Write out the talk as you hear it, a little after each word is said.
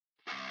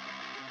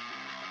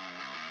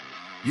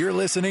You're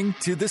listening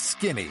to The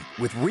Skinny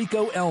with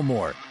Rico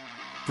Elmore,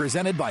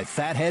 presented by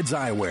Fatheads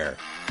Eyewear.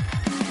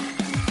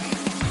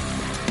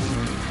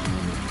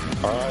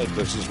 All right,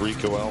 this is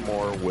Rico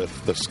Elmore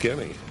with The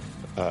Skinny.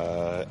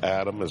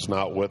 Adam is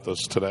not with us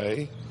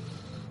today.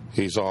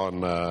 He's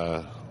on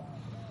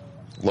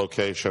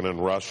location in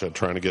Russia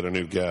trying to get a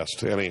new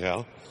guest.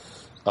 Anyhow,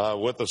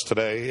 with us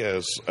today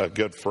is a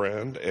good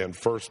friend and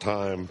first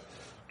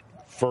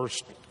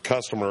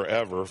customer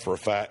ever for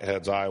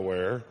Fatheads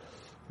Eyewear,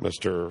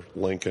 Mr.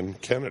 Lincoln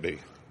Kennedy.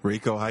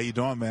 Rico, how you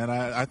doing, man?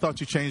 I thought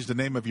you changed the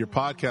name of your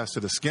podcast to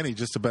The Skinny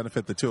just to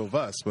benefit the two of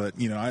us, but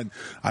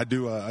I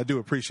do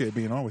appreciate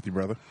being on with you,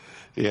 brother.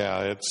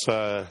 Yeah, it's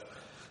a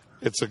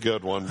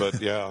good one,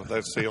 but yeah,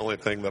 that's the only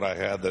thing that I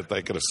had that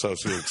they could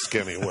associate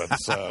skinny with,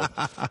 so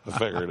I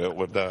figured it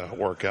would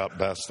work out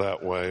best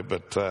that way.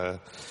 But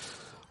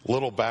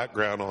little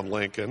background on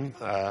Lincoln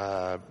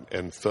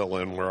and fill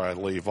in where I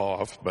leave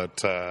off.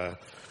 But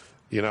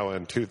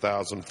in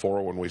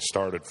 2004 when we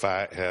started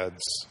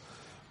Fatheads,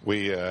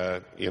 we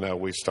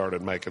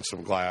started making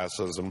some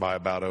glasses, and by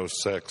about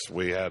 2006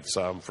 we had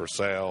some for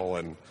sale,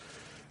 and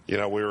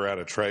we were at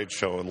a trade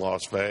show in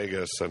Las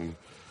Vegas, and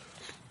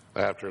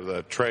after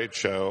the trade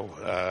show,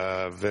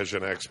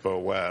 Vision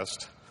Expo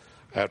West,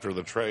 after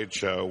the trade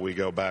show, we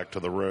go back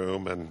to the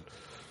room and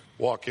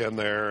walk in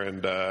there,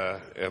 and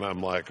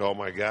I'm like, oh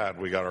my God,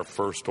 we got our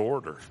first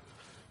order.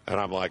 And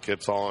I'm like,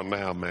 it's on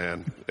now,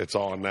 man. It's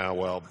on now.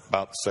 Well,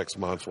 about 6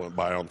 months went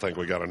by. I don't think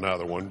we got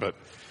another one. But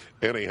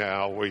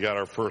anyhow, we got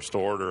our first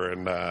order,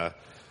 and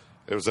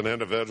it was an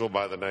individual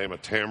by the name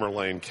of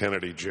Tamerlane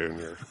Kennedy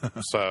Jr.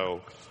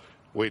 So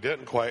we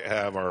didn't quite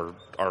have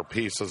our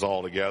pieces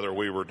all together.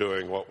 We were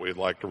doing what we'd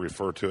like to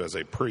refer to as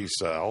a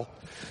pre-sale.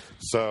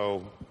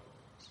 So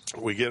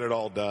we get it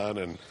all done,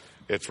 and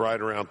it's right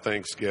around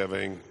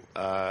Thanksgiving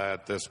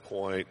at this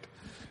point.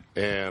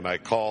 And I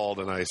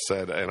called and I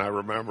said, and I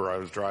remember I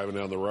was driving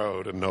down the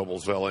road in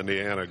Noblesville,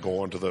 Indiana,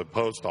 going to the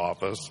post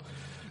office.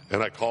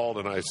 And I called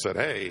and I said,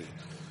 hey,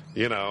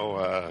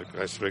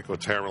 I speak with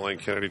Tamerlane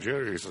Kennedy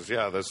Jr. He says,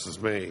 yeah, this is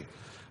me.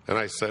 And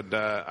I said,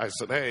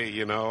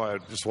 hey, I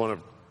just want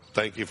to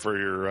thank you for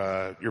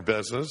your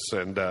business,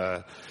 and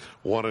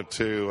wanted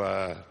to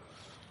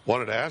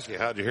ask you,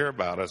 how'd you hear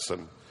about us?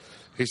 And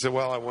he said,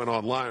 well, I went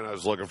online. I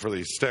was looking for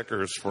these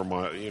stickers for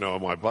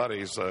my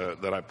buddies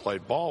that I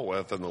played ball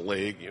with in the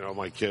league,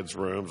 my kids'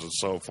 rooms and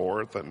so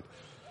forth. And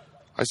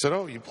I said,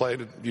 oh, you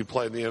played in the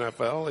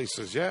NFL? He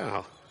says,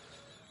 yeah.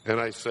 And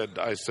I said,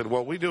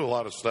 well, we do a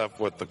lot of stuff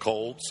with the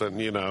Colts and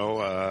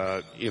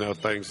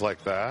things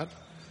like that.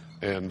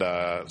 And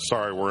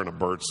sorry, we're in a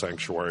bird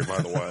sanctuary,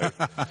 by the way.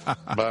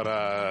 But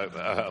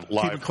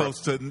live, keep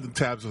close to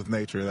tabs with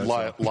nature.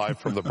 That's live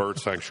from the bird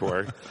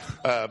sanctuary.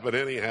 But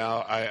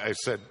anyhow, I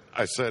said,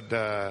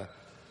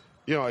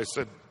 yeah.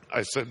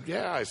 I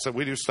said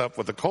we do stuff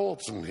with the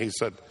Colts, and he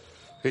said,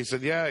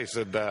 yeah. He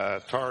said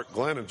Tarek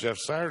Glenn and Jeff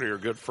Saturday are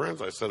good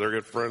friends. I said they're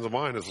good friends of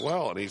mine as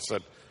well, and he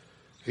said,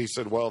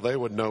 well, they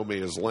would know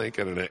me as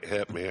Lincoln, and it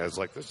hit me. I was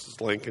like, this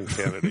is Lincoln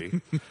Kennedy.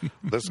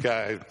 This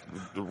guy,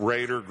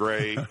 Raider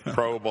great,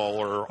 Pro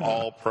Bowler,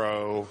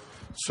 All-Pro,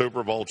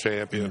 Super Bowl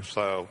champion.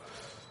 So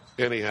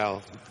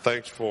anyhow,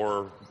 thanks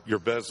for your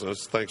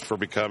business. Thanks for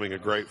becoming a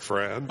great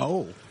friend.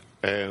 Oh.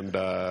 And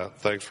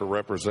thanks for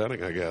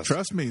representing, I guess.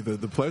 Trust me,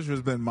 the pleasure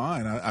has been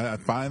mine. I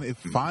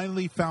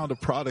finally found a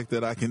product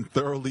that I can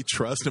thoroughly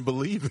trust and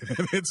believe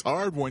in. It's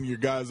hard when your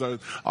guys are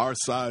our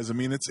size. I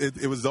mean,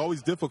 it was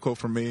always difficult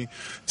for me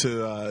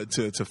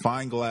to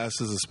find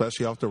glasses,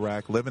 especially off the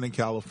rack. Living in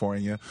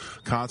California,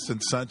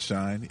 constant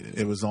sunshine,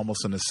 it was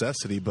almost a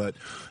necessity. But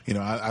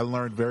I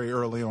learned very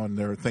early on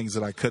there are things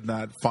that I could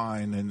not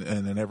find in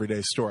an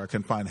everyday store. I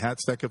couldn't find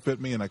hats that could fit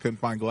me, and I couldn't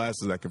find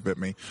glasses that could fit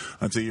me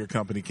until your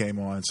company came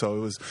on. So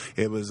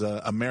it was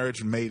a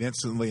marriage made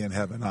instantly in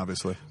heaven,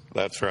 obviously.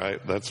 That's right.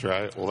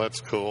 Well,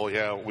 that's cool.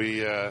 Yeah, we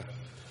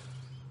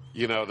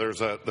there's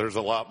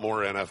a lot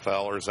more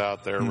NFLers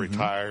out there,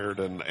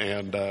 retired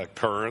and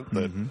current,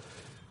 that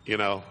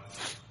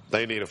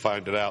they need to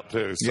find it out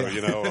too. So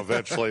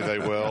eventually they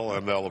will,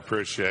 and they'll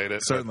appreciate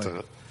it.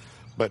 Certainly.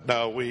 But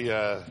no, we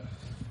were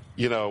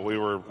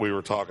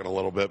talking a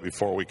little bit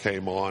before we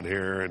came on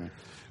here, and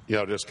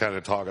just kind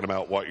of talking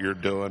about what you're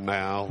doing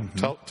now.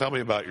 Mm-hmm. Tell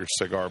me about your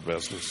cigar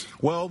business.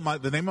 Well,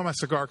 the name of my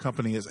cigar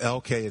company is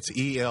LK. It's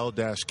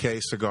EL-K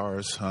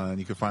Cigars, and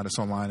you can find us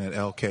online at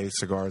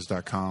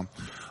lkcigars.com.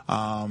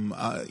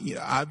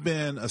 I've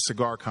been a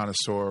cigar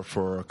connoisseur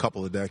for a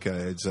couple of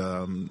decades.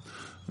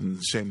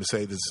 Shame to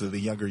say this to the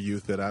younger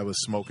youth that I was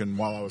smoking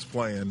while I was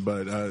playing,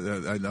 but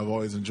I've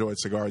always enjoyed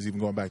cigars, even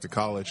going back to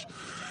college.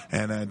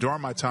 And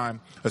during my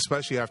time,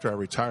 especially after I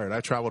retired, I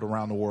traveled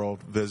around the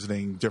world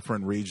visiting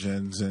different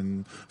regions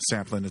and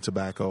sampling the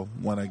tobacco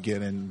when I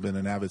been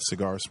an avid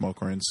cigar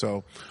smoker. And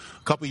so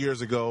a couple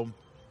years ago,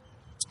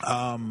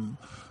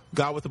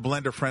 got with a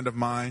blender friend of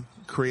mine,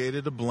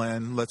 created a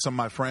blend, let some of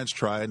my friends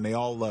try it, and they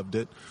all loved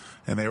it.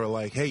 And they were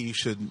like, "Hey, you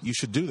should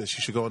do this.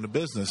 You should go into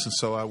business." And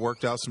so I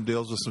worked out some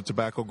deals with some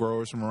tobacco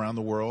growers from around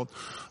the world,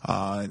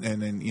 and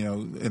then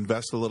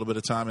invest a little bit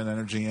of time and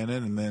energy in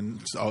it, and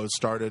then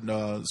started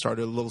a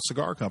little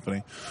cigar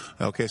company,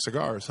 OK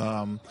Cigars.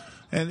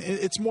 And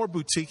it's more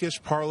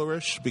boutique-ish,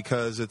 parlor-ish,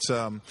 because it's,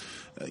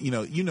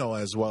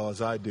 as well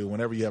as I do,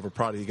 whenever you have a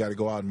product, you got to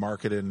go out and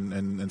market it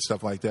and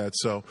stuff like that.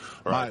 So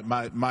right.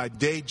 my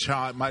day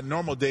job, my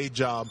normal day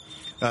job,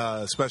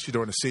 especially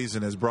during the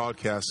season, is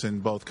broadcasting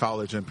both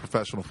college and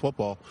professional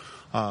football.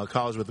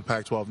 College with the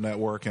Pac-12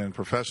 Network, and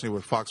professionally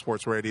with Fox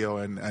Sports Radio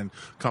and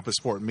Compass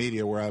Sport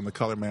Media, where I'm the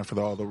color man for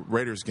all the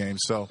Raiders games.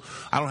 So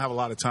I don't have a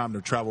lot of time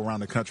to travel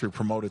around the country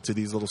promote it to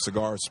these little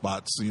cigar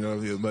spots,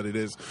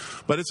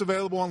 but it's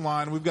available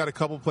online. We've got a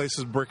couple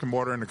places, brick and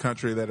mortar, in the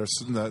country that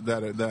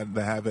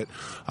have it.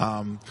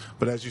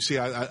 But as you see,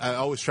 I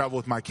always travel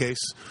with my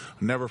case.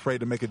 I'm never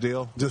afraid to make a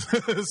deal. That's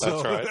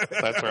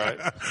right.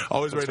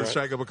 Always ready to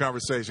strike up a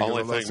conversation.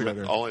 Only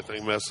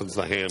thing missing is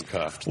the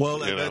handcuffed. Well,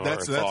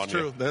 that's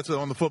true. That's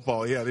on the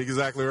football. Yeah,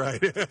 exactly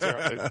right. That's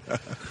right.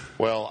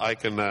 Well, I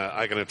can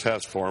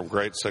attest for them.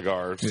 Great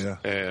cigars. Yeah.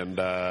 And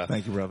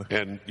thank you, brother.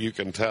 And you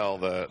can tell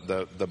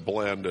the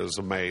blend is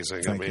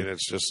amazing. Thank you.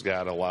 It's just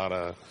got a lot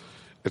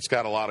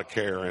of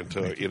care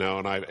into it,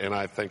 and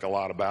I think a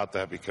lot about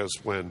that, because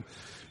when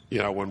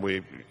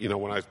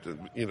I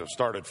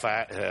started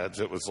Fatheads,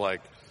 it was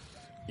like,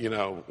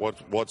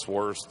 what's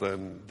worse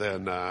than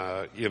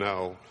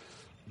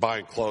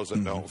buying clothes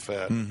that don't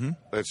fit. Mm-hmm.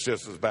 It's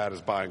just as bad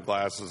as buying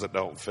glasses that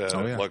don't fit.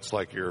 Oh, yeah. It looks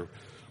like you're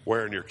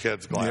wearing your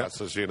kids'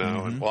 glasses, Mm-hmm.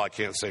 And well, I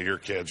can't say your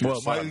kids. Your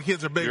my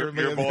kids are bigger.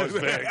 Your boy's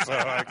big, so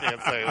I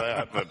can't say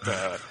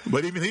that.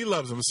 But even he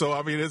loves them. So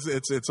I mean,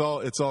 it's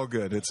all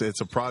good. It's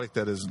a product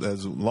that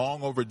is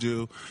long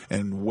overdue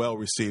and well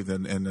received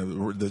in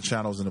the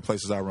channels and the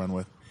places I run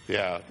with.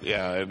 Yeah,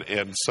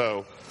 and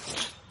so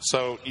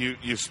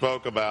you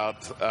spoke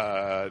about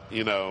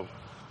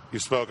You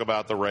spoke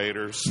about the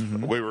Raiders.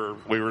 Mm-hmm.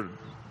 We were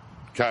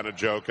kind of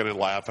joking and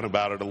laughing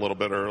about it a little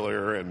bit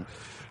earlier, and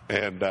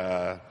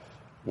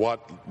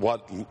what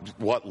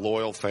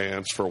loyal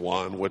fans, for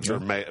one, which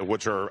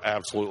are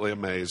absolutely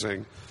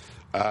amazing.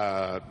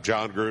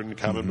 John Gruden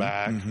coming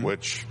back,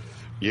 which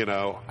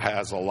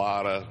has a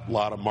lot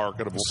of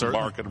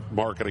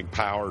marketing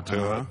power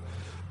to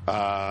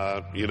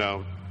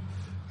it.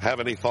 Have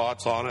any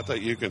thoughts on it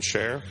that you can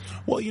share?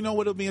 Well,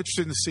 what it'll be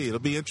interesting to see. It'll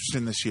be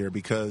interesting this year,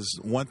 because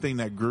one thing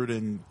that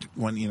Gruden,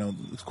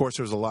 of course,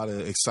 there was a lot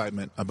of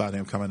excitement about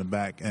him coming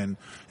back, and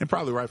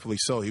probably rightfully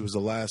so. He was the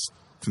last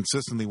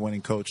consistently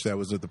winning coach that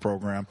was at the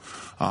program.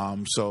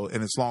 And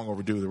it's long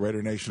overdue. The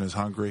Raider Nation is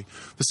hungry.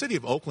 The city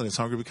of Oakland is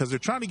hungry because they're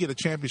trying to get a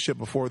championship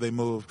before they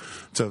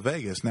move to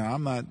Vegas. Now,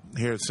 I'm not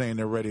here saying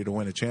they're ready to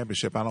win a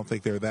championship. I don't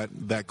think they're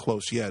that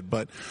close yet,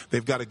 but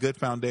they've got a good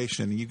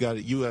foundation.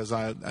 You as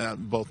I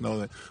both know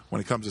that when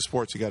it comes to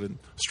sports, you got to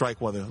strike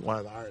while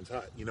the iron's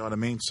hot. You know what I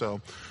mean? So,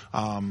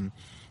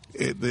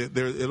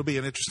 it'll be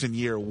an interesting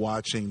year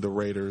watching the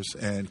Raiders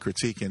and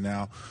critiquing.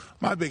 Now,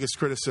 my biggest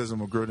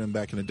criticism of Gruden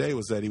back in the day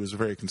was that he was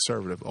very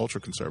conservative,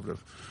 ultra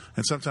conservative,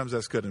 and sometimes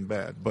that's good and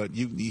bad. But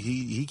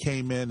he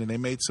came in and they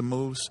made some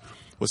moves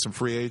with some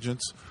free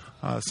agents.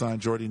 Signed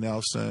Jordy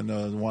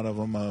Nelson, one of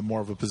them, more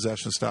of a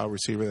possession-style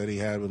receiver that he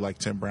had with like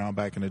Tim Brown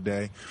back in the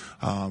day.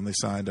 They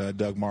signed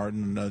Doug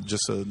Martin,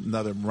 just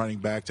another running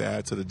back to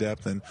add to the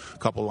depth, and a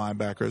couple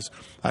linebackers.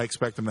 I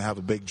expect them to have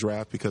a big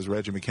draft because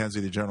Reggie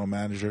McKenzie, the general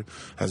manager,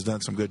 has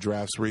done some good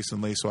drafts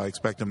recently, so I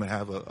expect them to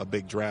have a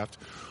big draft.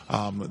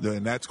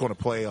 And that's going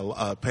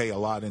to pay a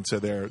lot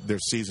into their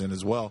season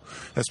as well,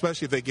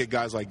 especially if they get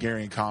guys like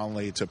Gary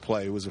Conley to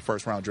play, who was a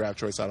first-round draft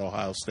choice out of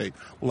Ohio State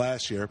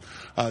last year.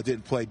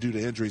 Didn't play due to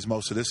injuries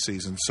most of this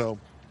season. So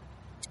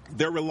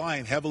they're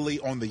relying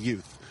heavily on the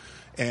youth.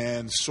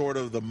 And sort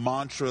of the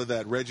mantra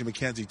that Reggie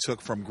McKenzie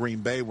took from Green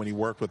Bay when he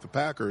worked with the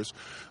Packers,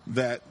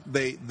 that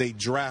they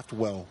draft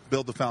well,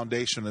 build the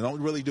foundation. They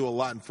don't really do a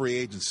lot in free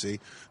agency,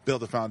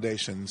 build the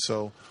foundation.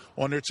 So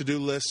on their to-do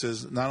list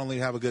is not only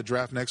have a good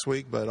draft next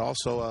week, but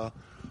also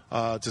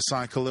to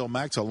sign Khalil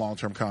Mack to a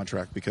long-term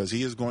contract, because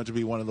he is going to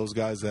be one of those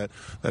guys that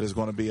is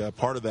going to be a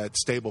part of that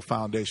stable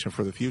foundation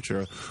for the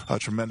future. A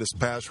tremendous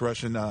pass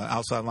rushing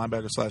outside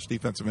linebacker /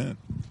 defensive end.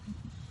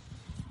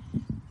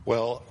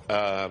 Well,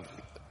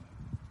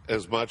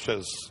 as much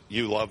as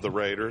you love the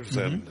Raiders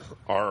and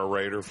are a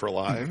Raider for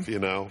life,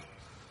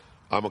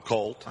 I'm a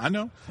Colt. I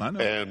know.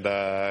 And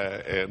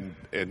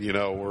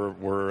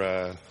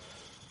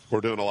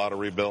we're doing a lot of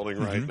rebuilding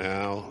right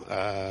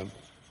now.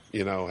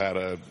 Had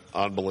an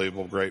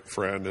unbelievable great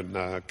friend in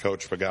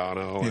Coach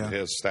Pagano and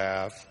his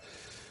staff.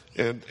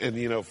 And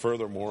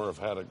furthermore, I've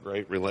had a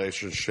great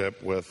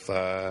relationship with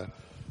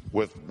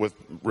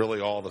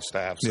really all the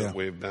staffs that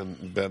we've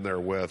been there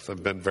with.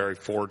 I've been very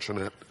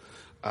fortunate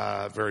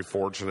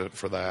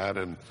for that.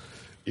 And,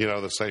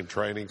 the same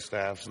training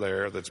staff's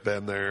there that's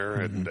been there.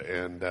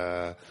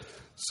 And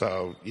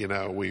so,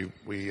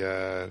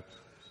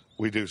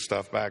 we do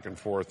stuff back and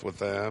forth with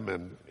them,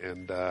 and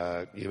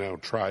you know,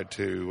 try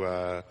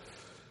to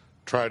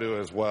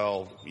as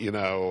well, you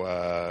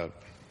know,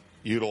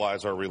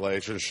 utilize our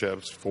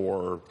relationships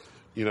for,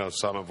 you know,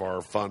 some of our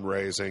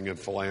fundraising and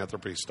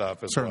philanthropy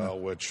stuff as Certainly. well,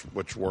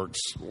 which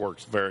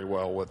works very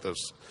well with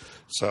us.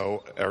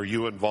 So, are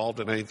you involved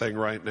in anything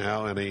right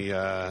now?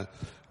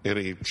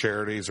 Any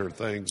charities or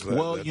things?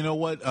 You know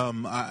what?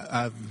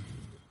 I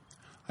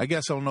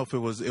guess I don't know if it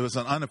was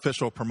an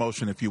unofficial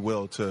promotion, if you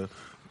will, to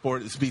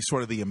be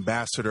sort of the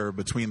ambassador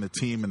between the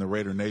team and the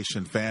Raider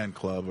Nation fan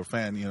club or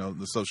fan, you know,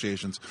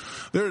 associations.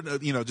 There,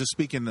 you know, just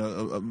speaking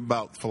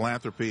about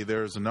philanthropy,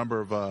 there's a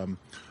number of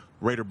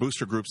Raider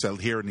booster groups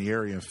out here in the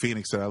area in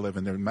Phoenix that I live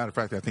in. As a matter of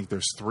fact, I think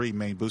there's 3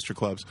 main booster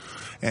clubs,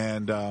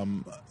 and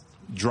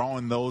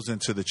drawing those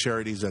into the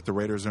charities that the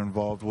Raiders are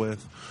involved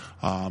with,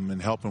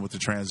 and helping with the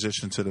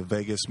transition to the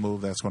Vegas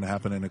move that's going to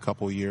happen in a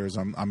couple of years.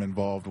 I'm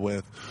involved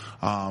with,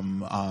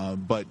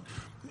 but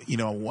you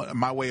know,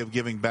 my way of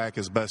giving back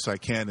as best I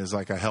can is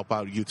like I help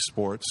out youth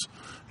sports,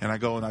 and I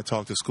go and I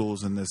talk to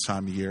schools in this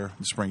time of year,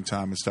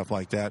 springtime and stuff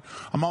like that.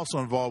 I'm also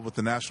involved with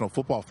the National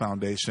Football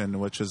Foundation,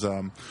 which was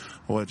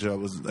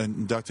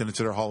inducted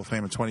into their Hall of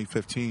Fame in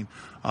 2015.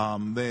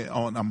 I'm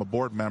a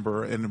board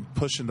member and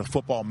pushing the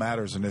Football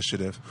Matters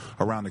initiative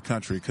around the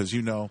country because,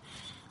 you know,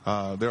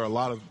 there are a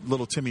lot of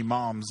little Timmy's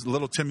mom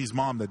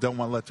that don't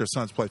want to let their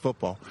sons play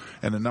football,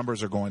 and the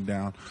numbers are going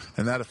down,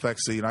 and that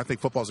affects the. You know, I think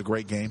football is a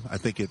great game. I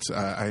think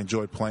I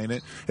enjoy playing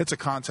it. It's a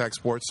contact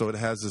sport, so it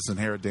has its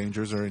inherent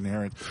dangers or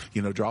inherent,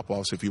 you know,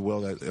 drop-offs, if you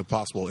will, that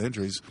possible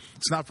injuries.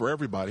 It's not for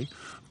everybody,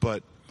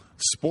 but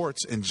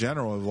sports in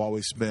general have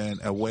always been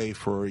a way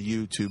for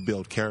you to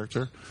build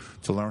character,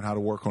 to learn how to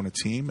work on a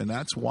team, and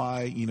that's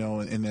why, you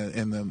know, in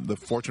the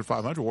Fortune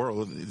 500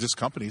 world, just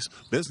companies,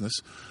 business,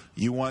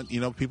 you want, you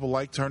know, people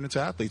like turning to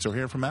athletes or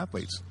hearing from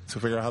athletes to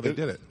figure out how they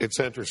did it. It's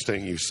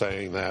interesting you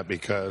saying that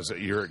because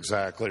you're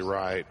exactly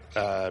right.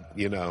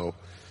 You know,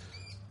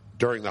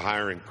 during the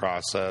hiring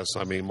process,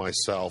 I mean,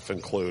 myself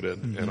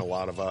included, and a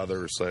lot of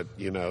others that,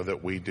 you know,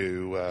 that we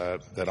do,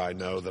 that I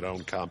know that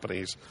own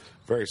companies,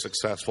 very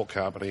successful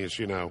companies.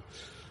 You know,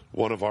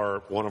 one of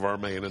our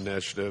main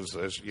initiatives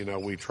is, you know,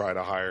 we try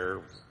to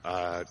hire,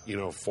 you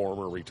know,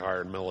 former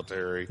retired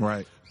military,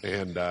 right,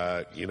 and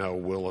you know,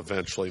 we'll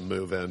eventually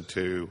move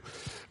into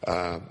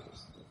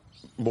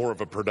more of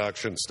a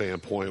production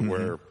standpoint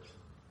where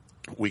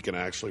we can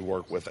actually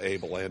work with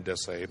able and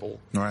disabled.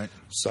 Right.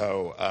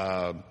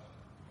 So,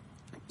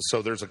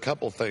 so there's a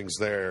couple things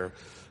there.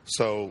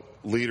 So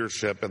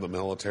leadership in the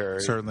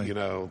military, certainly, you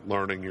know,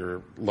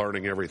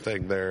 learning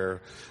everything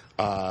there.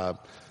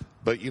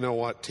 But you know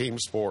what? Team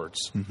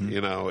sports, you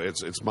know,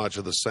 it's much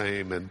of the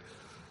same. And,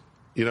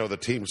 you know, the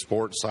team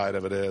sports side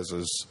of it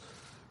is,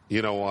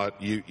 you know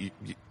what, you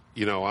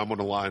know, I'm going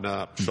to line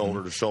up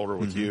shoulder to shoulder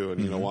with you, and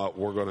you know what,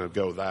 we're going to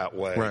go that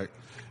way. Right.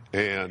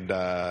 And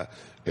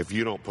if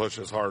you don't push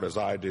as hard as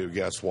I do,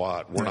 guess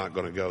what? We're not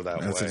going to go that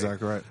way. That's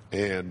exactly right.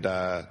 And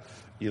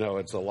you know,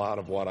 it's a lot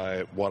of what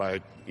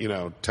I you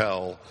know,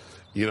 tell,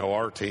 you know,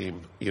 our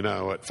team, you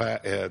know, at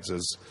Fatheads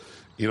is,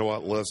 you know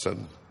what,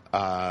 listen,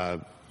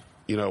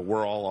 you know,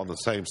 we're all on the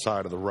same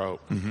side of the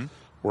rope.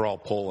 We're all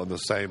pulling the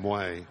same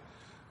way.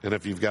 And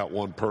if you've got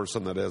one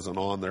person that isn't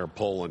on there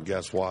pulling,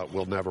 guess what?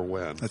 We'll never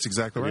win. That's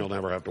exactly right. You'll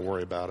never have to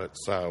worry about it.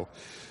 So,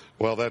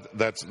 well,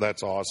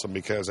 that's awesome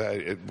because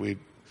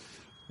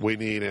we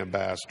need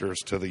ambassadors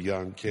to the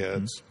young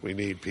kids. We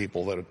need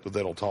people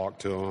that'll talk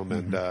to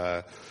them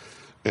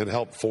and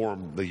help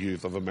form the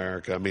youth of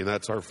America. I mean,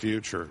 that's our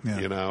future,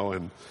 you know,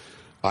 and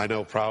I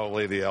know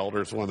probably the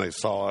elders, when they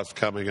saw us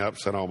coming up,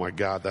 said, "Oh my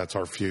God, that's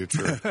our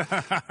future."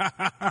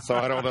 So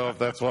I don't know if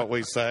that's what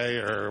we say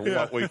or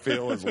what we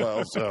feel as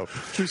well. So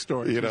true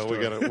story. You know, we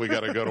got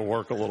to go to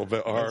work a little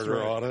bit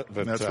harder on it.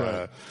 But that's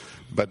right.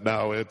 But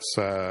no, it's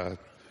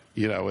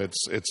you know,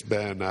 it's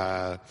been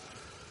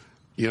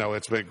you know,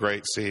 it's been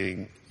great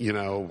seeing, you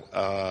know,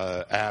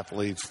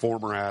 athletes,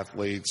 former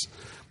athletes,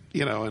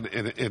 you know,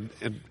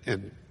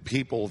 and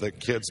people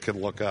that kids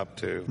can look up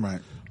to.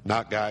 Right.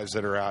 Not guys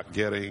that are out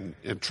getting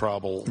in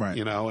trouble, right,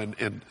 you know,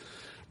 and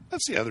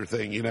that's the other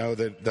thing, you know,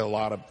 that a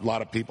lot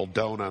of people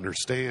don't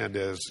understand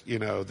is, you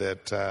know,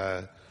 that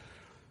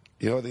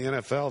you know, the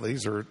NFL,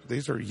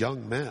 these are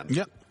young men,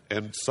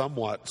 and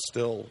somewhat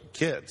still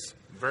kids,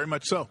 very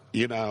much so,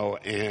 you know,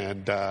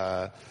 and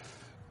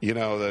you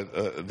know,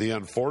 the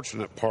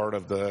unfortunate part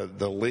of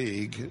the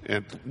league,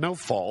 and no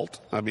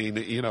fault, I mean,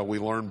 you know, we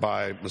learn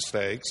by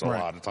mistakes a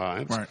lot of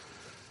times, right.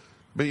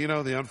 But, you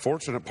know, the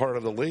unfortunate part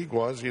of the league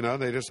was, you know,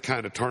 they just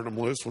kind of turned them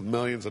loose with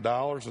millions of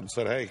dollars and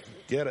said, hey,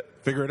 get it.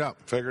 Figure it out.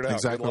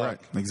 Exactly right.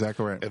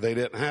 Exactly right. And they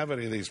didn't have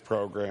any of these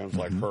programs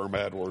like Herm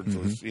Edwards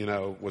was, you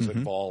know, was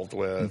involved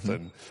with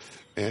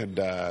and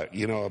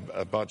you know,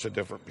 a bunch of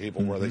different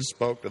people where they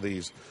spoke to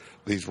these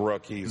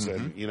rookies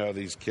and, you know,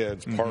 these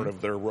kids. Part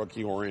of their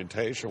rookie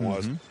orientation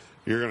was,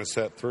 you're going to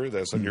sit through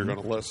this and you're going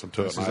to listen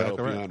to it, and I hope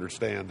you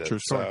understand it. True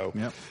story.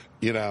 So,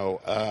 you know,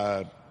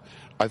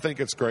 I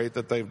think it's great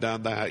that they've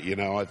done that. You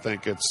know, I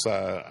think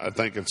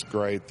it's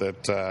great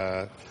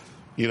that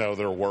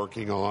they're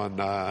working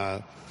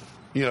on,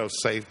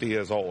 safety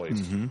as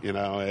always.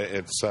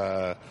 It's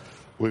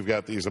we've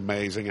got these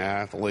amazing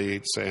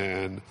athletes,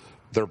 and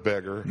they're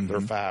bigger,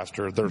 they're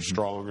faster, they're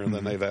stronger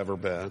than they've ever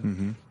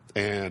been,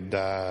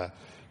 and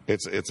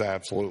it's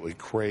absolutely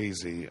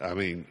crazy. I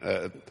mean,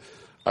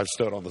 I've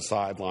stood on the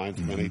sidelines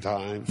many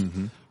times,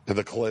 and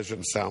the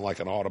collisions sound like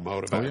an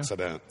automotive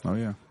accident. Oh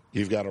yeah.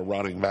 You've got a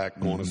running back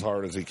going as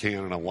hard as he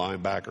can, and a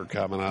linebacker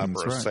coming up,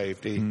 or a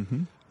safety.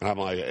 And I'm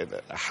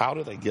like, how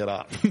do they get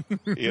up?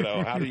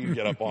 How do you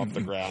get up off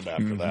the ground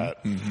after that?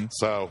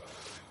 So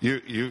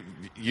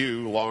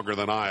you longer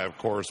than I, of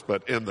course,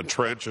 but in the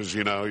trenches,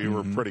 you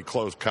were pretty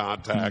close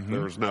contact.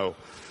 There's not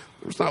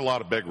a lot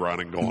of big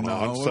running going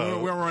on. So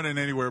we weren't running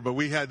anywhere, but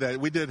we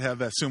did have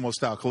that sumo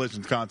style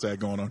collision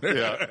contact going on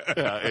there.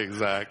 Yeah,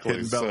 exactly.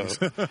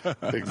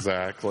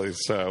 Exactly.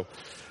 So.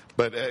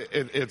 But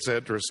it's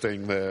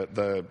interesting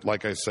that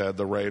like I said,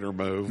 the Raider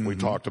move. We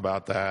talked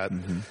about that.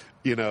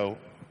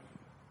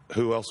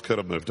 Who else could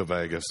have moved to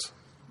Vegas?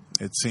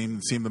 It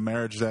seemed the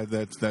marriage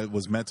that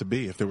was meant to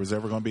be. If there was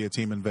ever going to be a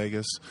team in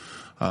Vegas,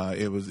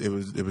 it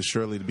was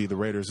surely to be the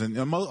Raiders. And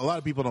a lot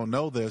of people don't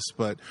know this,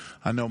 but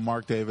I know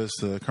Mark Davis,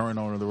 the current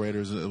owner of the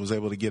Raiders, was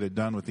able to get it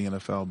done with the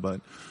NFL. But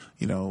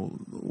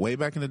way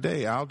back in the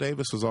day, Al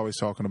Davis was always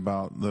talking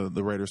about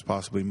the Raiders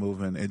possibly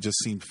moving. It just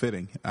seemed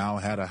fitting. Al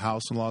had a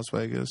house in Las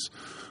Vegas,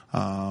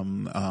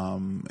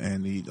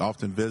 and he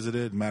often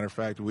visited. Matter of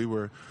fact, we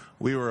were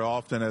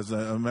often, as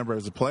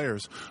the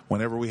players,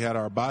 whenever we had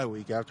our bye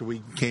week, after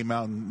we came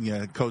out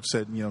and coach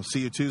said, see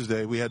you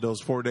Tuesday, we had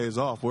those 4 days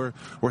off. We're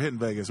hitting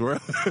Vegas. We're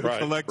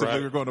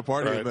collectively we're going to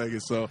party in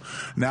Vegas. So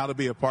now to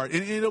be a part,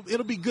 and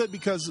it'll be good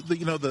because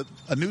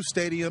a new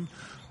stadium,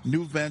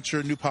 new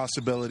venture, new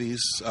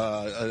possibilities,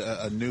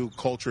 a new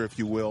culture, if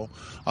you will,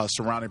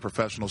 surrounding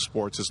professional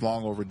sports is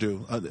long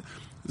overdue.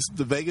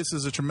 The Vegas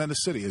is a tremendous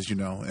city, as you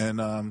know,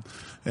 and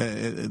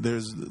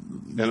there's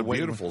a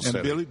beautiful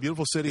city.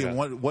 Beautiful city, yeah.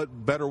 And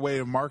what better way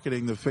of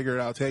marketing to figure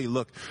out? Hey,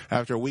 look,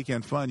 after a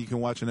weekend fun, you can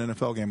watch an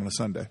NFL game on a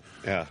Sunday,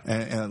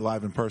 and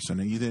live in person,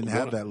 and you didn't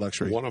have that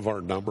luxury. One of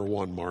our number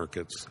one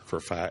markets for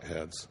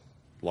fatheads,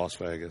 Las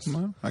Vegas.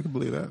 Well, I can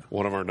believe that.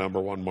 One of our number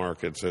one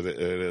markets. It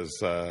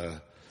is.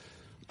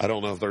 I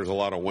don't know if there's a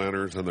lot of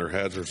winners and their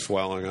heads are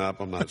swelling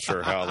up. I'm not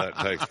sure how that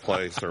takes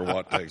place or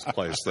what takes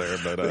place there.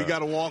 But you got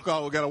to walk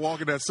off. We got to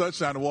walk in that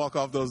sunshine to walk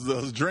off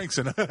those drinks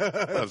and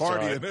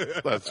partying.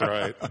 Right. That's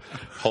right.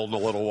 Holding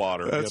a little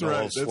water. That's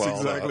right. That's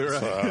exactly right.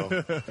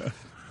 So.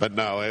 But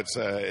no, it's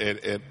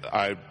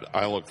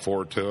I look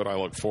forward to it. I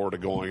look forward to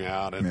going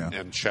out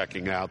and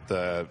checking out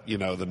the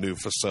new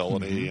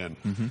facility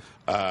and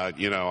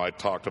I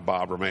talked to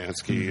Bob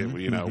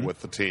Romanski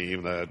with the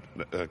team, the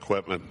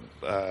equipment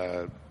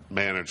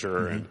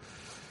manager, and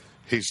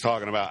he's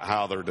talking about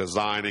how they're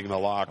designing the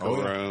locker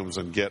rooms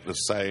and getting a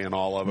say in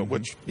all of it,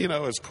 which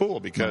is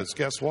cool because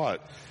guess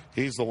what?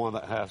 He's the one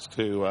that has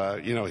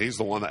to, he's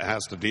the one that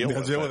has to deal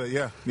with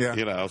it.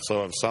 Yeah.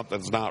 So if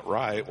something's not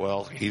right,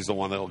 well, he's the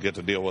one that'll get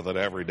to deal with it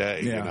every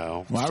day.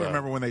 Well, I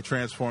remember when they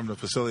transformed the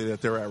facility that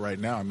they're at right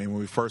now. I mean, when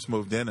we first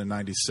moved in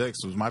 '96,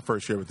 it was my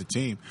first year with the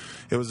team.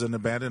 It was an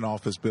abandoned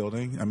office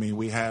building. I mean,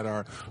 we had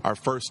our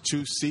first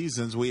 2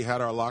 seasons, we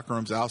had our locker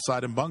rooms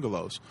outside in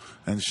bungalows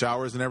and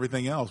showers and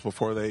everything else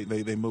before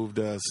they moved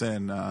us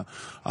in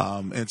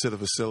into the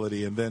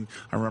facility. And then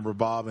I remember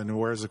Bob and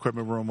where his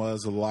equipment room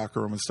was, the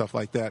locker room and stuff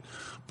like that.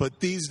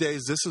 But these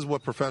days, this is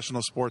what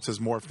professional sports has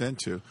morphed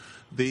into.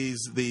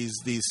 These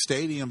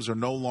stadiums are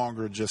no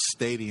longer just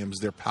stadiums;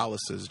 they're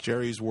palaces.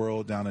 Jerry's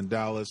World down in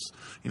Dallas.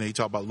 You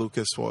talk about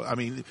Lucas. Well, I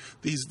mean,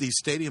 these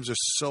stadiums are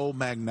so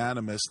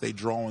magnanimous; they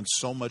draw in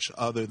so much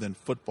other than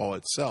football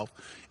itself.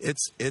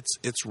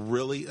 It's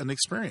really an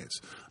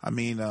experience. I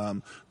mean,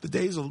 the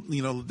days of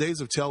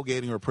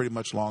tailgating are pretty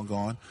much long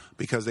gone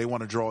because they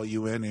want to draw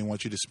you in and they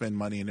want you to spend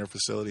money in their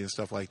facility and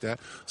stuff like that.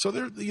 So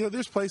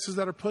there's places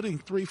that are putting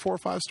 3, 4,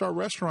 5-star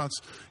restaurants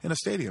in a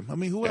stadium. I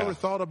mean, who ever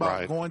thought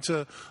about going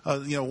to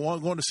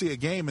going to see a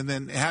game and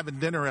then having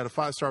dinner at a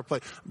 5-star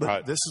place?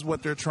 But this is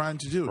what they're trying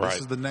to do. This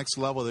is the next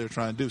level they're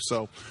trying to do.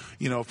 So,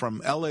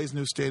 from LA's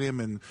new stadium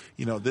and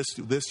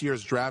this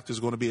year's draft is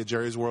going to be at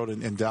Jerry's World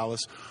in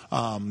Dallas.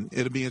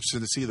 It'll be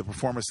interesting to see the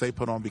performance they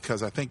put on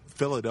because I think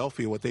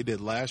Philadelphia, what they did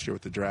last year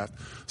with the draft,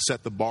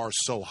 set the bar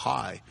so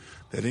high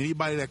that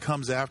anybody that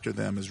comes after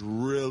them is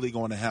really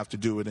going to have to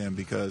do it in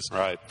because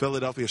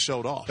Philadelphia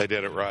showed off. They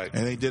did it right.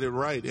 And they did it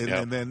right.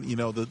 And then,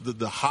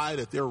 the high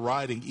that they're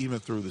riding even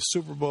through the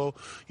Super Bowl,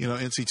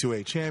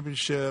 NCAA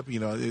championship,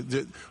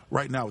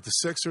 right now with the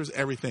Sixers,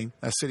 everything,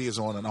 that city is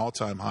on an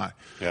all-time high.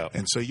 Yeah.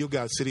 And so you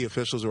got city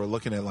officials who are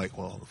looking at like,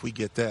 well, if we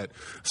get that.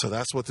 So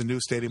that's what the new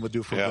stadium would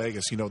do for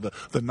Vegas.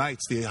 The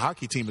Knights, the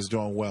hockey team is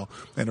doing well.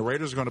 And the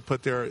Raiders are going to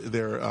put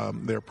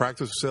their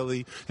practice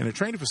facility and their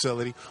training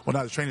facility, well,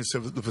 not the training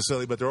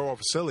facility, but their overall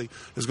facility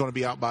is going to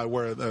be out by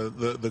where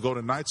the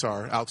Golden Knights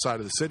are, outside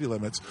of the city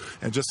limits,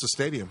 and just the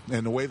stadium.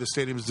 And the way the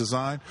stadium is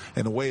designed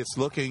and the way it's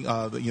looking,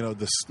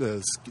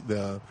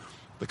 the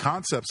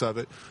concepts of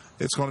it,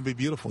 it's going to be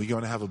beautiful. You're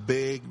going to have a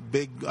big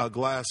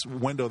glass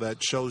window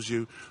that shows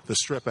you the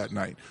Strip at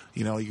night.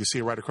 You know, you can see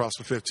it right across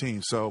the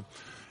 15. So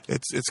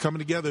it's coming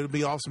together. It'll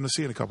be awesome to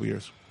see in a couple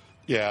years.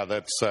 Yeah,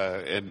 that's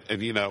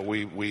and you know,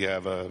 we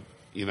have a,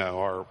 you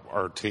know,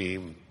 our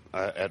team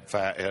at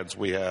Fatheads,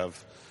 we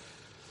have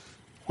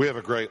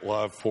a great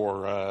love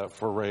for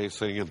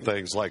racing and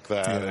things like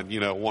that. Yeah. And you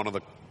know, one of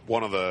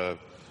the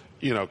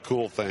you know,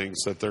 cool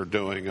things that they're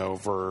doing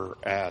over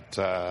at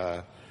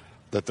the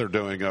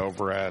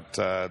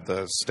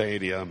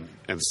stadium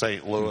in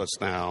St. Louis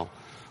now,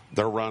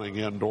 they're running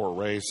indoor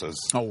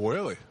races. Oh,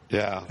 really?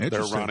 Yeah,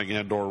 they're running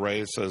indoor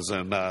races,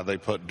 and they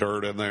put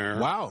dirt in there.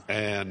 Wow.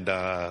 And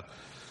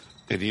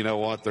you know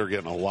what? They're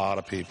getting a lot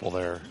of people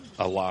there,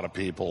 a lot of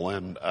people.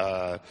 And,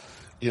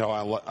 you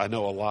know, I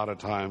know a lot of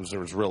times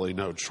there's really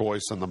no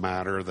choice in the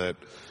matter that,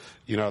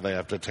 you know, they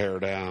have to tear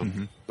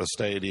down the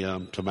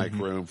stadium to make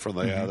room for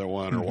the other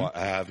one or what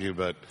have you.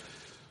 But,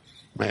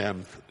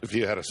 man, if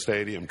you had a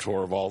stadium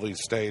tour of all these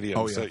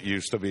stadiums that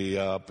used to be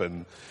up,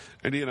 and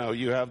you know,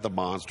 you have the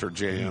monster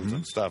jams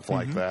and stuff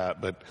like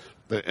that, but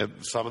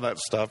some of that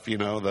stuff, you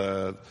know,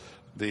 the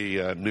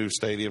new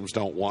stadiums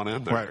don't want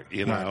in there,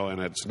 you know,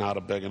 and it's not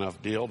a big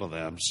enough deal to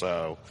them.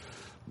 So,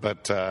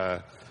 but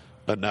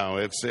no,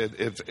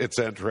 it's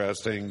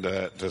interesting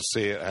to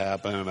see it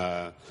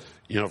happen.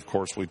 You know, of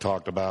course, we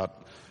talked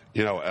about,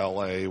 you know,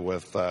 L.A.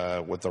 with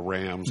the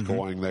Rams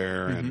going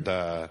there, and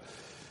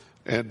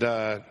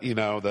you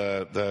know,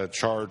 the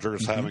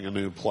Chargers having a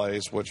new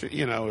place, which,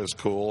 you know, is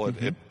cool.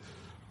 It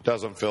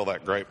doesn't feel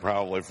that great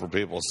probably for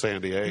people in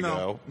San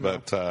Diego,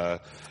 but they're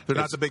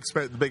not the biggest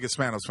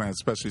Spanos fans,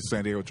 especially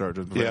San Diego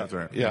Chargers.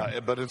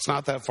 But it's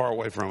not that far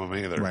away from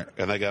them either. Right.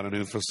 And they got a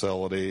new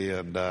facility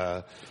and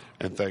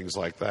things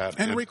like that.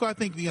 And Rico, I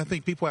think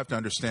people have to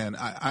understand.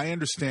 I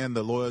understand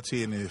the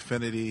loyalty and the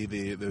affinity,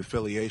 the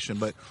affiliation,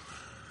 but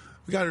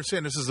we got to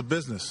understand this is a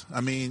business.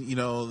 I mean, you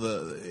know,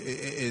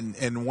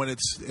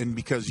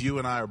 because you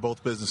and I are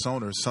both business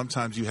owners,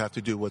 sometimes you have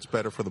to do what's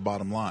better for the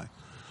bottom line.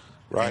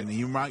 Right. And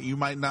you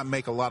might not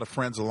make a lot of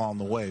friends along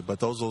the way, but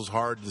those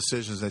hard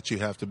decisions that you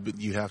have to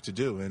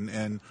do.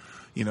 And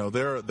you know,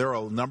 there are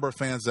a number of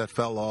fans that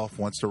fell off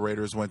once the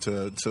Raiders went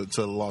to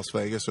Las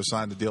Vegas or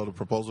signed a deal, the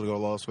proposal to go to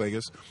Las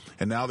Vegas.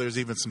 And now there's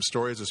even some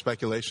stories of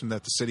speculation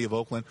that the city of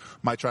Oakland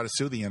might try to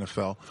sue the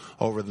NFL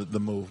over the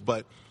move.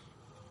 But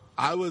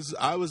I've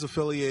been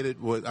affiliated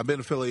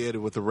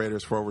with the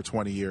Raiders for over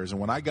 20 years.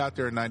 And when I got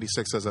there in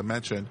 '96, as I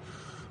mentioned,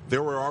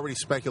 there were already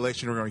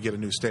speculation we were going to get a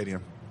new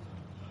stadium.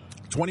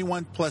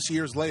 21 plus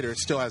years later, it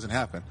still hasn't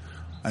happened.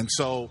 And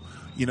so,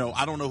 you know,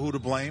 I don't know who to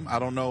blame. I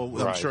don't know.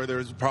 I'm sure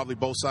there's probably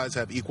both sides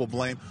have equal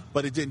blame,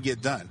 but it didn't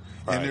get done.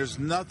 Right. And there's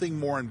nothing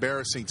more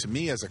embarrassing to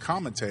me as a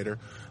commentator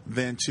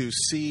than to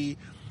see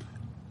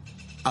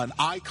an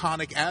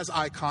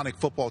iconic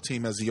football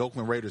team as the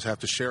Oakland Raiders have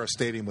to share a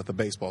stadium with a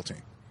baseball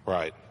team.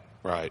 Right.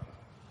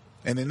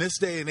 And in this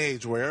day and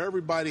age where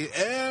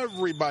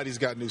everybody's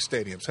got new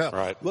stadiums.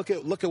 Hell, look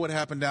at what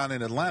happened down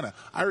in Atlanta.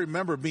 I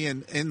remember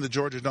being in the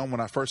Georgia Dome when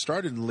I first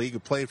started in the league. I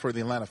played for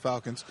the Atlanta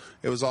Falcons.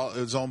 It was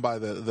owned by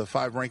the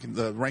five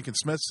Rankin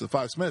Smiths, the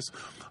five Smiths.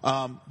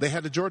 They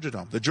had the Georgia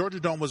Dome. The Georgia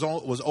Dome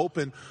was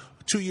open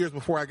 2 years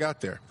before I got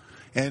there.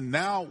 And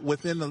now,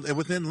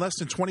 within less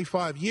than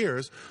 25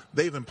 years,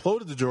 they've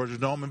imploded the Georgia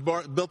Dome and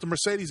built the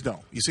Mercedes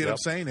Dome. You see what I'm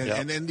saying?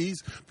 And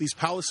these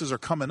palaces are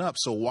coming up.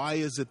 So why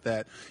is it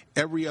that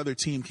every other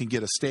team can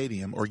get a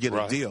stadium or get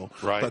a deal,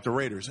 but the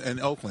Raiders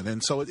and Oakland?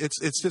 And so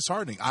it's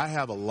disheartening. I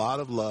have a lot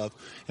of love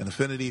and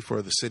affinity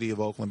for the city of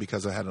Oakland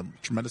because I had a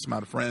tremendous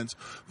amount of friends,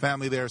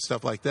 family there,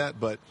 stuff like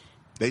that. But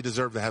they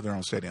deserve to have their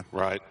own stadium.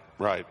 Right.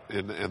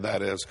 And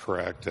that is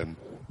correct. And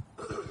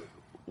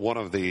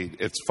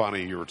it's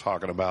funny you were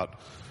talking about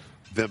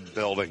them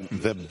building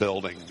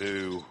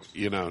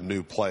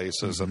new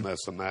places and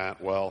this and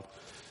that. Well,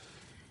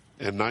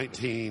 in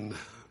it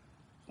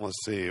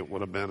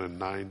would have been in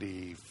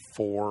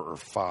 94 or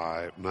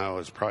 5. No,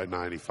 it's probably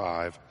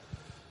 95.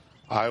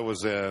 I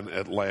was in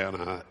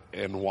Atlanta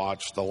and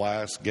watched the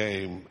last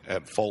game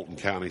at Fulton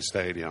County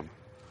Stadium.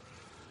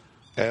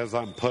 As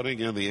I'm putting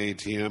in the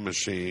ATM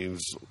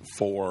machines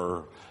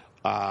for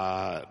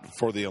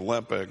the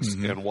Olympics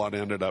and what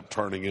ended up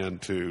turning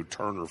into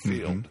Turner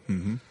Field.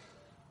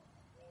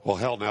 Well,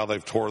 hell, now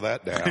they've tore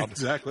that down.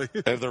 Exactly.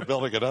 And they're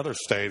building another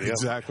stadium.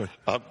 Exactly.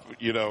 Up,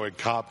 in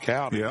Cobb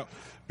County. Yep.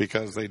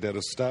 Because they did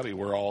a study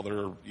where all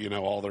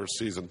their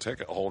season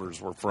ticket holders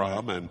were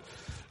from, and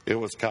it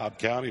was Cobb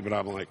County. But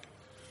I'm like,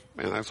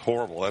 man, that's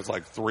horrible. That's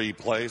like 3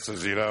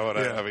 places, And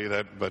I mean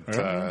that. But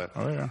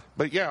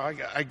but yeah,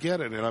 I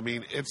get it, and I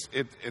mean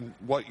and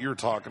what you're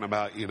talking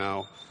about,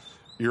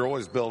 You're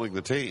always building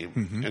the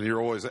team,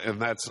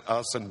 and that's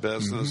us in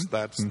business.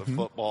 That's the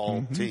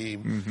football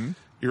team.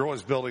 You're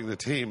always building the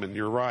team, and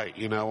you're right.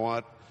 You know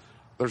what?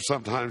 There's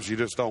sometimes you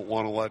just don't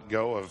want to let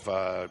go of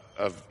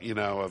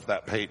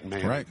that Peyton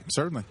Manning. Right,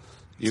 certainly.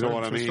 You know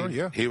what I mean? Story,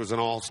 yeah. He was an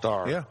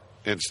all-star. Yeah.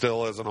 And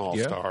still is an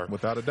all-star. Yeah,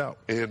 without a doubt.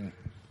 And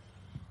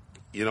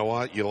you know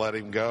what? You let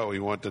him go. He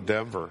went to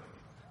Denver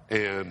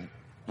and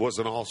was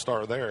an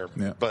all-star there.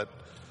 Yeah. But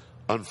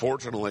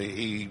unfortunately,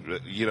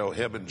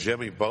 him and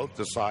Jimmy both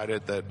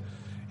decided that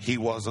he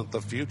wasn't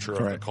the future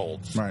of the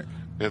Colts. Right.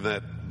 And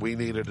that we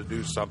needed to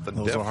do something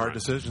different. Those were hard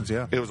decisions,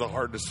 yeah. It was a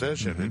hard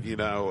decision. And,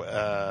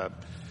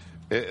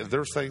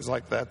 there's things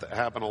like that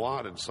happen a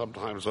lot, and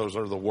sometimes those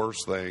are the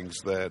worst things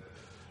that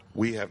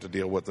we have to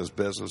deal with as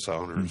business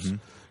owners.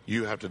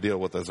 You have to deal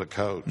with as a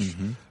coach,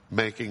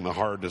 making the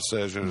hard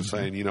decision and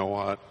saying, you know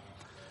what,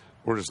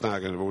 we're just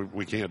not going to,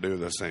 we can't do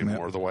this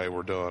anymore the way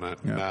we're doing it.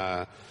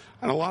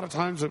 And a lot of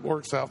times it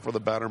works out for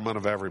the betterment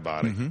of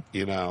everybody,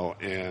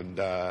 and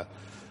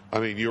I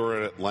mean, you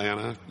were at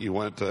Atlanta, you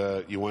went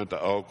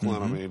to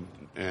Oakland, I mean,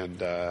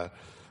 and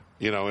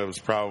it was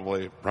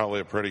probably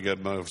a pretty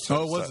good move. It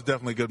was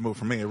definitely a good move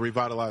for me. It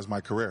revitalized my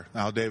career.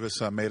 Al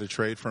Davis made a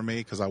trade for me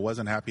because I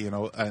wasn't happy in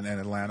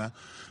Atlanta.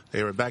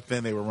 Back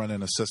then they were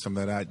running a system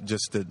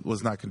that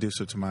was not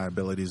conducive to my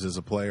abilities as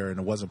a player, and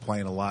it wasn't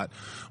playing a lot.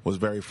 Was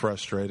very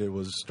frustrated.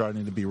 Was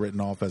starting to be written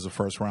off as a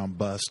first-round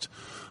bust.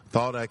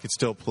 Thought I could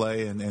still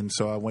play, and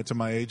so I went to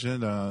my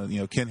agent.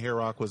 Ken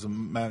Herock was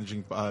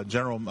a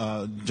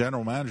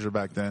general manager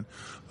back then,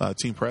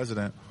 team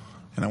president.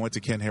 And I went to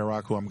Ken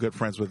Herock, who I'm good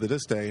friends with to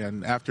this day.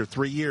 And after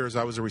 3 years,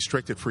 I was a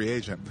restricted free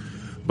agent.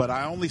 But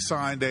I only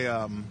signed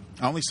a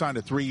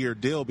 3-year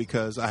deal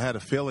because I had a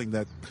feeling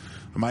that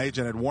my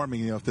agent had warned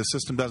me, if the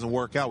system doesn't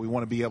work out, we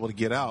want to be able to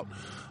get out.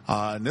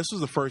 And this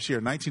was the first year.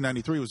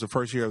 1993 was the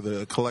first year of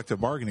the collective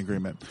bargaining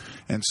agreement.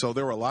 And so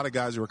there were a lot of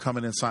guys who were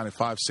coming in signing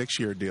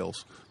 5-6-year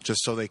deals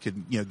just so they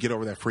could get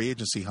over that free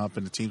agency hump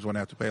and the teams wouldn't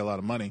have to pay a lot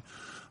of money.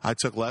 I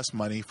took less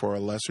money for a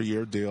lesser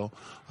year deal,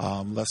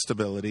 less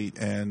stability,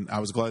 and I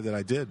was glad that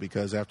I did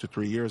because after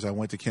 3 years, I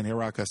went to Ken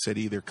Herock. I said,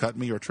 either cut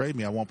me or trade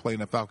me. I won't play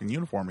in a Falcon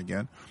uniform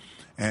again.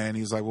 And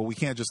he's like, well, we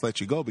can't just let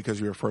you go because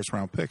you're a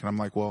first-round pick. And I'm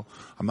like, well,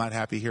 I'm not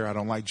happy here. I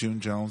don't like June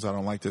Jones. I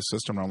don't like this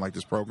system. I don't like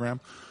this program.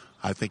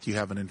 I think you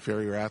have an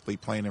inferior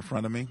athlete playing in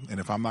front of me. And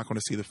if I'm not going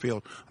to see the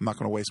field, I'm not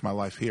going to waste my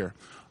life here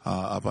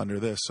up under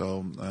this.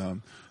 So,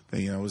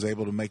 I was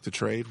able to make the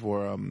trade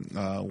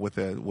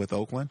with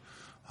Oakland.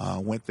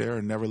 Went there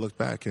and never looked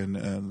back,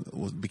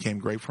 and became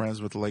great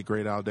friends with the late,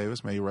 great Al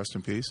Davis. May he rest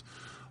in peace.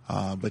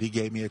 But he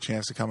gave me a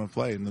chance to come and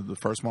play. And the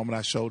first moment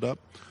I showed up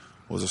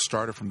was a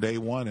starter from day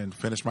one and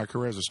finished my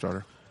career as a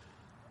starter.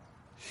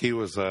 He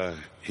was an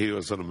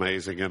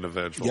amazing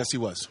individual. Yes, he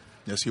was.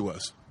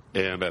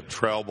 And a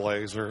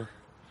trailblazer.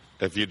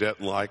 If you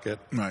didn't like it,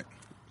 right.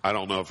 I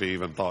don't know if he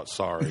even thought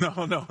sorry.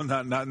 No,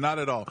 not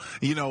at all.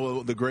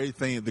 The greatest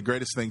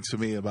thing to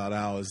me about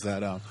Al is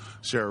that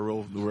share a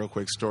real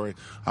quick story.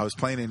 I was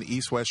playing in the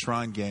East-West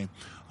Shrine game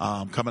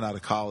coming out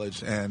of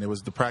college, and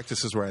the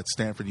practices were at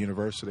Stanford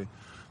University.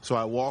 So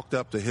I walked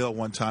up the hill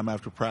one time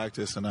after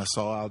practice, and I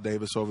saw Al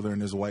Davis over there in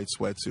his white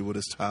sweatsuit with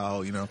his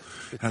towel, and I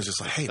was just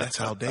like, hey,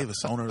 that's Al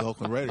Davis, owner of the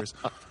Oakland Raiders.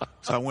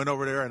 So I went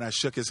over there, and I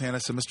shook his hand. I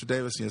said, Mr.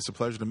 Davis, it's a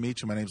pleasure to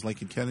meet you. My name's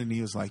Lincoln Kennedy.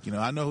 He was like,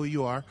 I know who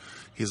you are.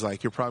 He's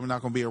like, you're probably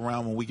not going to be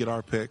around when we get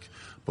our pick,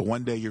 but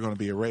one day you're going to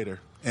be a Raider.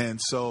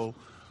 And so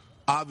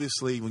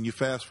obviously when you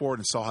fast forward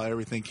and saw how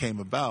everything came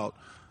about,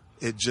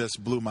 it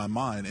just blew my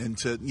mind. And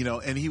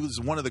and he was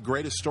one of the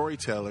greatest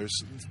storytellers.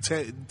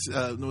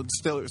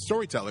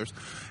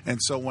 And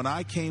so when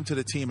I came to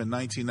the team in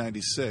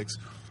 1996,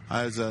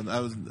 I was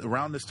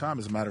around this time,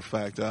 as a matter of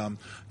fact,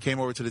 came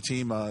over to the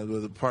team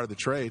with a part of the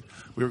trade.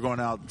 We were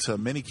going out to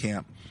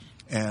minicamp,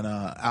 and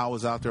Al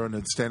was out there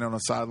standing on the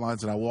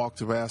sidelines, and I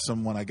walked past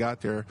him when I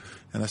got there,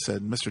 and I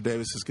said, Mr.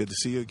 Davis, it's good to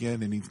see you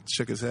again. And he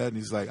shook his head, and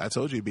he's like, I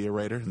told you you'd be a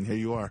Raider, and here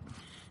you are.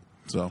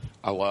 So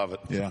I love it.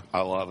 Yeah. I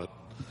love it.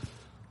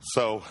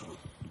 So,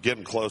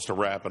 getting close to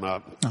wrapping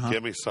up,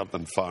 give me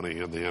something funny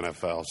in the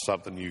NFL,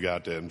 something you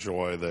got to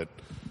enjoy that,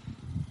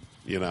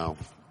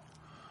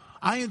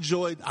 I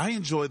enjoyed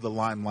the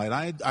limelight.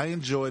 I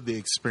enjoyed the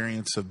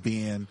experience of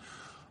being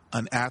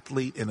an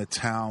athlete in a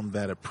town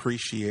that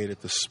appreciated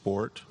the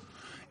sport,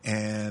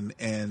 and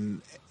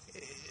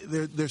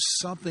there's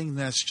something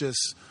that's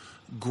just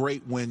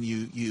great when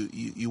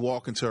you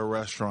walk into a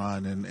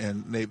restaurant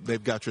and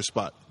they've got your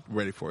spot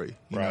ready for you,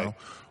 you right. know,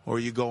 or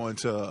you go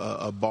into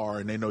a bar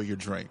and they know your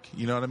drink.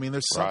 You know what I mean?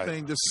 There's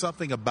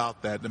something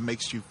about that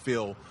makes you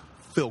feel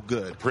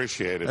good.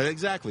 Appreciate it.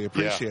 Exactly.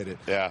 Appreciate it.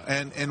 Yeah.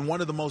 And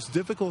one of the most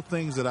difficult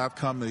things that I've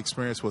come to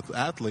experience with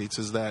athletes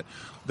is that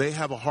they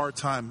have a hard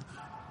time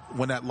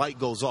when that light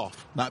goes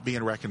off, not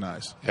being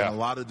recognized. Yeah. And a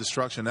lot of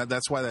destruction.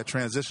 That's why that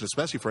transition,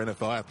 especially for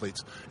NFL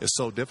athletes, is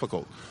so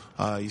difficult.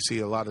 You see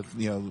a lot of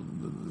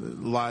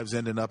lives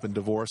ending up in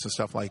divorce and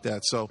stuff like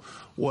that. So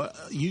what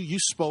you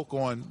spoke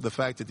on the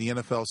fact that the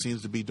NFL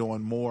seems to be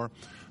doing more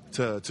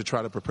to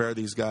try to prepare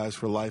these guys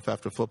for life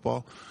after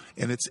football.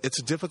 And it's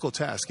a difficult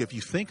task. If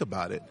you think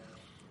about it,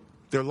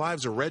 their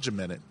lives are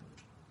regimented.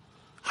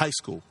 High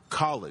school,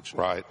 college,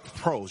 right?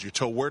 Pros. You're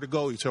told where to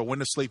go. You're told when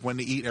to sleep, when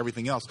to eat,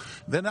 everything else.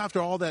 Then after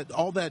all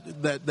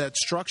that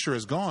structure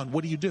is gone,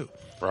 what do you do?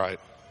 Right.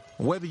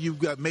 Whether you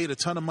got made a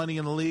ton of money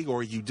in the league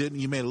or you didn't,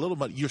 you made a little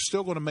money, you're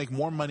still going to make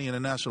more money in the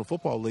National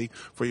Football League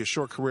for your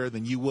short career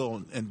than you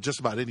will in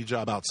just about any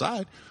job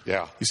outside.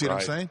 Yeah. You see what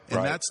I'm saying? And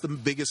right. that's the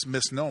biggest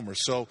misnomer.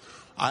 So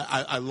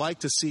I like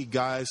to see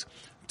guys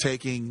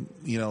taking,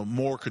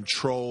 more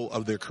control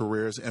of their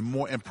careers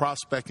and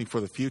prospecting for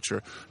the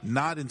future,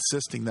 not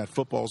insisting that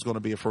football is going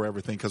to be a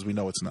forever thing, because we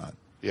know it's not.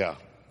 Yeah.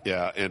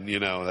 Yeah. And,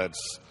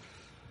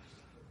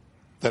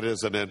 that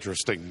is an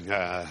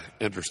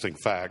interesting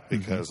fact,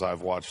 because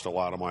I've watched a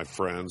lot of my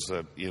friends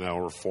that,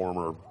 are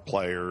former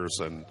players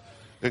and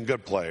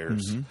good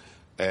players.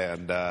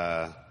 And,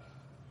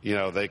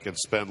 they could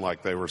spend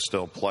like they were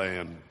still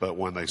playing, but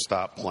when they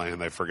stopped playing,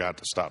 they forgot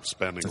to stop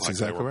spending That's like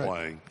exactly they were right.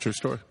 playing. True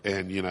story.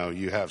 And,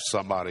 you have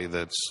somebody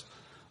that's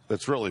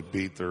really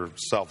beat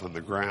themselves in the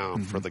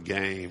ground for the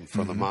game,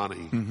 for the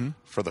money,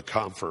 for the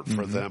comfort,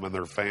 for them and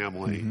their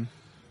family.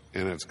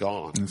 And it's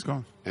gone. And it's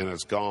gone. And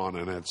it's gone.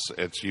 And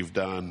it's you've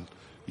done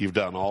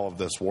all of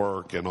this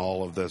work and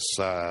all of this,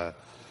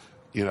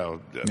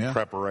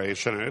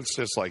 preparation. And it's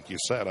just like you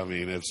said. I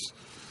mean, it's,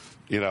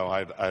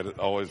 I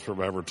always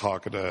remember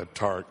talking to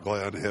Tark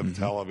Glenn, him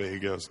telling me, he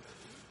goes,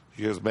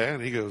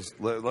 man,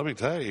 let me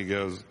tell you, he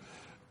goes,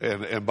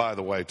 and by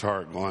the way,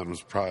 Tark Glenn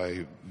was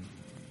probably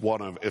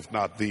one of, if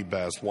not the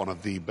best, one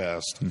of the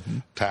best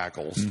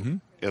tackles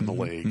in the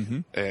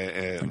league,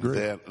 and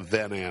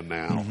then and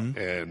now.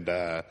 And,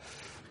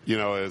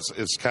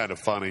 it's kind of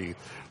funny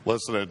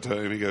listening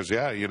to him. He goes,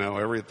 yeah,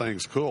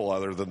 everything's cool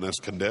other than this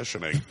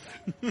conditioning,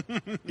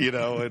 and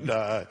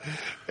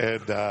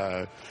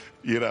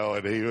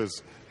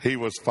he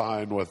was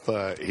fine with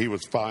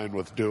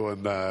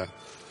doing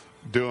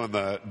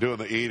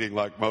the eating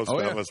like most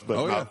of us,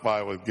 but not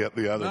fine with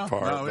getting the other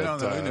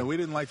part. No, we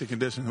didn't like the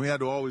condition. We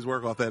had to always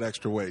work off that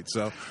extra weight.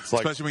 So,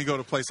 especially when you go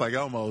to a place like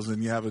Elmo's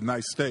and you have a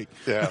nice steak.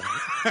 Yeah.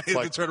 You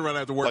have to turn around and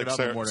have to work it out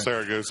in the morning.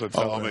 Saragusa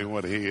told me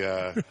when he,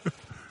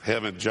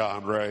 him and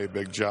John Ray,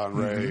 Big John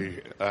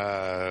Ray,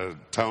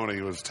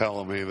 Tony was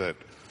telling me that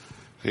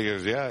he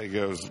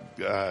goes,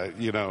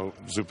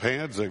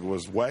 Zupanzig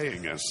was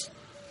weighing us.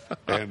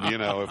 And,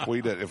 if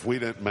we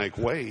didn't make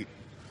weight,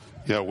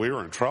 we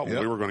were in trouble.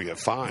 Yep. We were going to get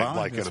fined,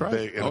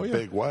 in a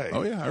big way.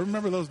 Oh yeah, I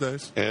remember those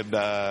days. And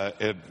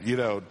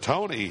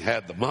Tony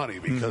had the money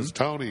because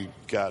Tony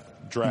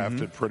got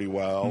drafted pretty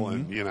well,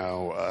 and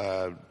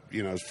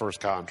his first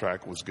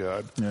contract was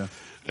good. Yeah.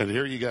 And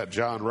here you got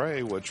John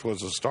Ray, which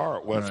was a star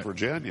at West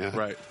Virginia,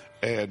 right?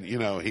 And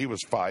he was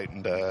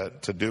fighting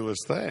to do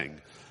his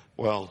thing.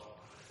 Well,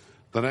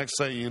 the next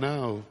thing you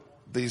know,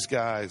 these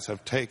guys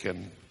have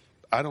taken,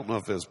 I don't know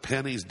if it's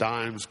pennies,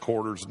 dimes,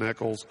 quarters,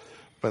 nickels,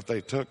 but they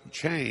took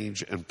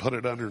change and put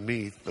it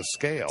underneath the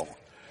scale,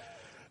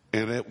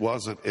 and it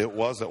wasn't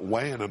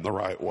weighing them the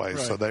right way.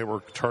 Right. So they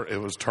were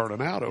it was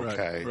turning out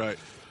okay. Right.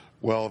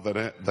 Well,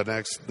 the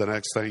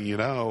next thing you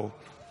know,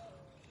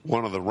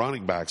 one of the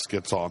running backs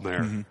gets on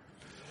there,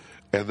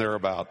 and they're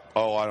about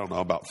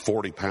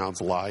 40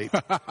 pounds light,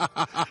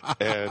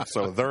 and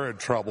so they're in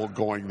trouble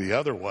going the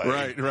other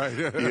way. Right.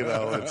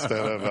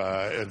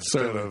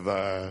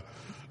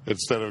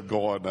 Instead of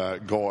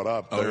going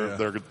up,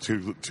 they're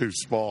too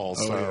small.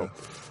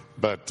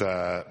 But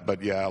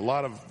yeah, a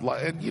lot of,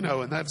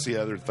 and that's the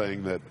other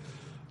thing that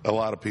a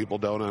lot of people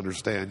don't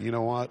understand. You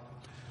know what?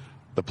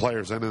 The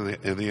players in the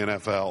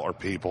NFL are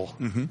people.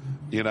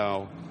 You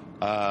don't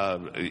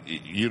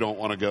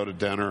want to go to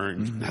dinner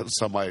and have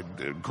somebody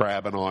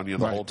grabbing on you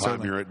the whole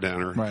time you're at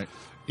dinner. Right.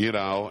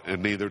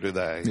 And neither do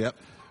they. Yep.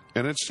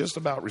 And it's just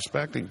about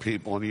respecting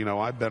people. And,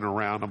 I've been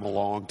around them a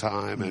long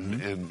time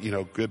and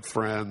good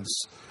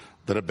friends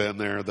that have been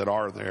there, that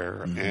are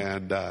there.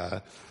 And,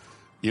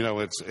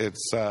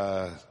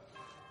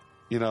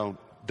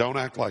 don't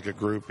act like a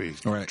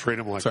groupie. Right. Treat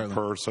them like a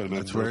person.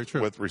 That's very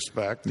true. With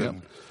respect,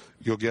 and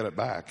you'll get it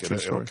back.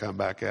 It'll come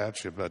back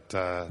at you. But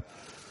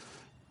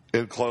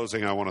in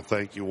closing, I want to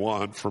thank you,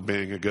 Juan, for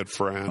being a good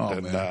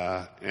friend.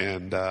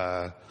 And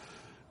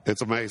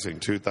it's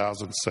amazing,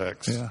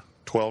 2006. Yeah.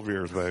 12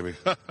 years, baby.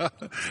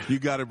 You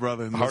got it,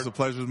 brother. And the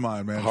pleasure's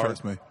mine, man.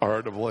 Trust me.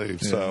 Hard to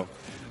believe. Yeah. So,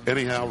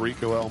 anyhow,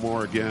 Rico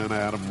Elmore again.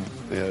 Adam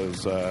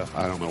is,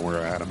 I don't know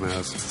where Adam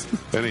is.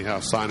 Anyhow,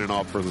 signing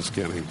off for the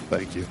Skinny.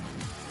 Thank you.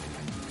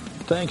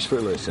 Thanks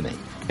for listening.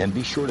 And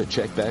be sure to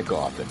check back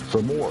often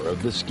for more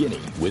of The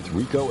Skinny with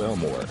Rico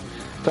Elmore,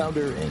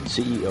 founder and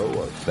CEO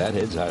of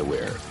Fatheads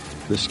Eyewear.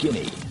 The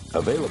Skinny,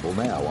 available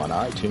now on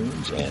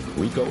iTunes and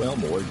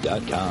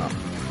RicoElmore.com.